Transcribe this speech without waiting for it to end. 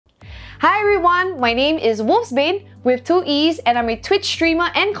Hi everyone, my name is Wolfsbanee with 2 E's and I'm a Twitch streamer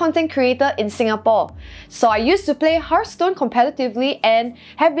and content creator in Singapore. So I used to play Hearthstone competitively and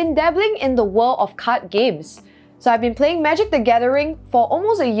have been dabbling in the world of card games. So I've been playing Magic the Gathering for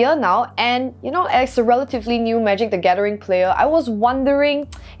almost a year now, and as a relatively new Magic the Gathering player, I was wondering,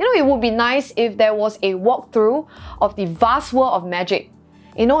 it would be nice if there was a walkthrough of the vast world of Magic.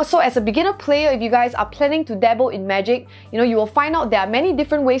 So as a beginner player, if you guys are planning to dabble in Magic, you will find out there are many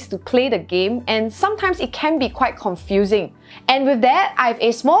different ways to play the game, and sometimes it can be quite confusing. And with that, I have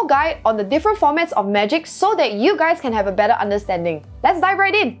a small guide on the different formats of Magic so that you guys can have a better understanding. Let's dive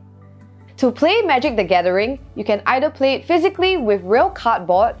right in! To play Magic the Gathering, you can either play it physically with real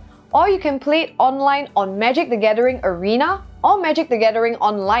cardboard, or you can play it online on Magic the Gathering Arena or Magic the Gathering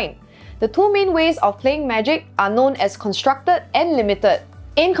Online. The two main ways of playing Magic are known as Constructed and Limited.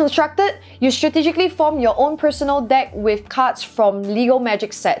 In Constructed, you strategically form your own personal deck with cards from legal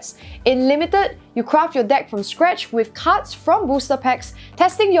Magic sets. In Limited, you craft your deck from scratch with cards from booster packs,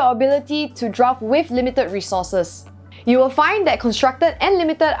 testing your ability to draft with limited resources. You will find that Constructed and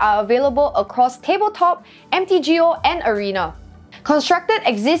Limited are available across Tabletop, MTGO, and Arena. Constructed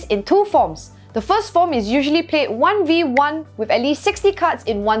exists in two forms. The first form is usually played 1v1 with at least 60 cards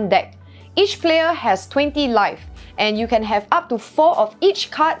in one deck. Each player has 20 life, and you can have up to 4 of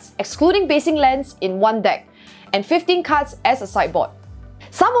each cards, excluding basing lands, in one deck, and 15 cards as a sideboard.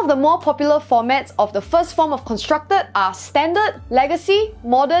 Some of the more popular formats of the first form of Constructed are Standard, Legacy,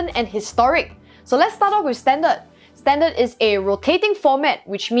 Modern, and Historic. So let's start off with Standard. Standard is a rotating format,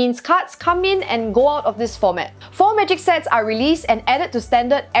 which means cards come in and go out of this format. 4 Magic sets are released and added to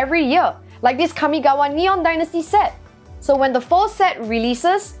Standard every year, like this Kamigawa Neon Dynasty set. So when the fall set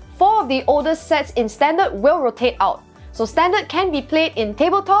releases, 4 of the oldest sets in Standard will rotate out. So Standard can be played in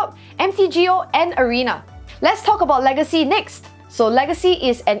Tabletop, MTGO, and Arena. Let's talk about Legacy next. So Legacy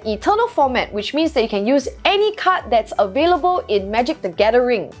is an eternal format, which means that you can use any card that's available in Magic the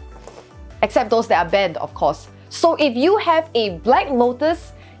Gathering. Except those that are banned, of course. So if you have a Black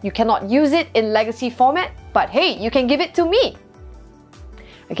Lotus, you cannot use it in Legacy format, but hey, you can give it to me!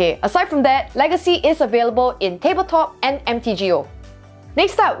 Okay, aside from that, Legacy is available in Tabletop and MTGO.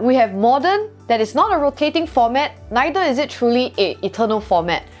 Next up, we have Modern. That is not a rotating format, neither is it truly an eternal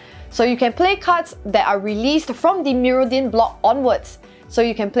format. So you can play cards that are released from the Mirrodin block onwards. So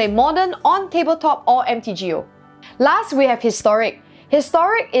you can play Modern on Tabletop or MTGO. Last, we have Historic.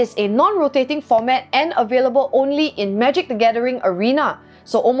 Historic is a non-rotating format and available only in Magic the Gathering Arena.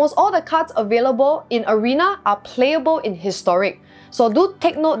 So almost all the cards available in Arena are playable in Historic. So do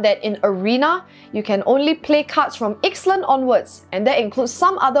take note that in Arena, you can only play cards from Ixalan onwards, and that includes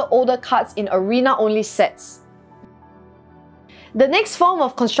some other older cards in Arena-only sets. The next form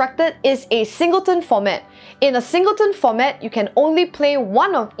of Constructed is a Singleton format. In a Singleton format, you can only play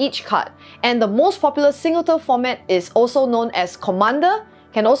one of each card, and the most popular Singleton format is also known as Commander,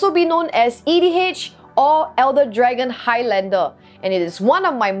 can also be known as EDH or Elder Dragon Highlander, and it is one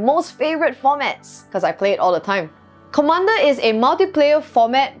of my most favorite formats because I play it all the time. Commander is a multiplayer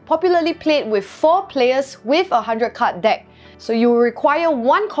format popularly played with 4 players with a 100 card deck. So you will require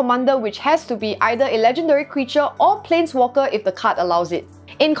one commander, which has to be either a legendary creature or planeswalker if the card allows it.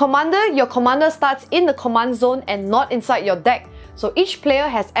 In Commander, your commander starts in the command zone and not inside your deck. So each player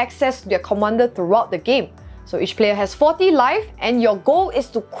has access to their commander throughout the game. So each player has 40 life, and your goal is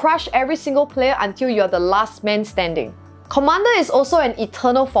to crush every single player until you're the last man standing. Commander is also an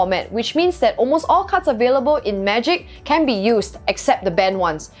eternal format, which means that almost all cards available in Magic can be used, except the banned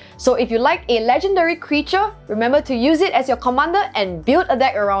ones. So if you like a legendary creature, remember to use it as your commander and build a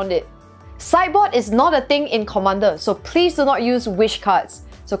deck around it. Sideboard is not a thing in Commander, so please do not use wish cards.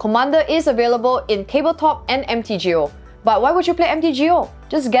 So Commander is available in Tabletop and MTGO. But why would you play MTGO?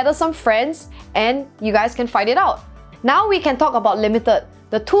 Just gather some friends and you guys can fight it out. Now we can talk about Limited.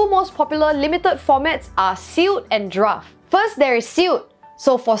 The two most popular Limited formats are Sealed and Draft. First, there is Sealed.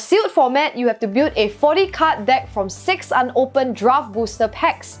 So for Sealed format, you have to build a 40 card deck from 6 unopened draft booster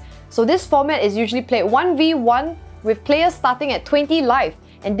packs. So this format is usually played 1v1 with players starting at 20 life,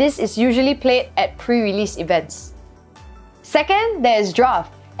 and this is usually played at pre-release events. Second, there is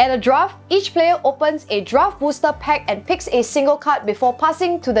Draft. At a draft, each player opens a draft booster pack and picks a single card before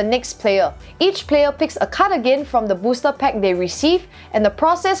passing to the next player. Each player picks a card again from the booster pack they receive, and the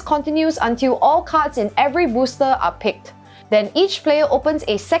process continues until all cards in every booster are picked. Then each player opens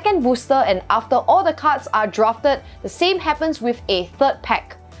a second booster, and after all the cards are drafted, the same happens with a third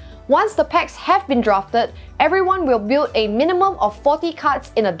pack. Once the packs have been drafted, everyone will build a minimum of 40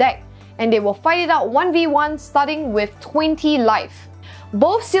 cards in a deck, and they will fight it out 1v1 starting with 20 life.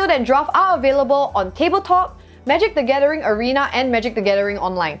 Both Sealed and Draft are available on Tabletop, Magic the Gathering Arena, and Magic the Gathering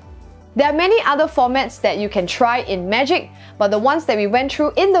Online. There are many other formats that you can try in Magic, but the ones that we went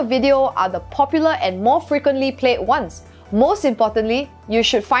through in the video are the popular and more frequently played ones. Most importantly, you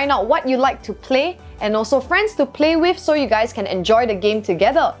should find out what you like to play and also friends to play with so you guys can enjoy the game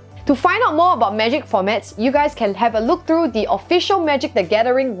together. To find out more about Magic formats, you guys can have a look through the official Magic the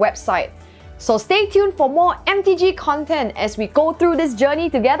Gathering website. So stay tuned for more MTG content as we go through this journey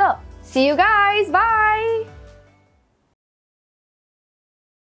together. See you guys, bye!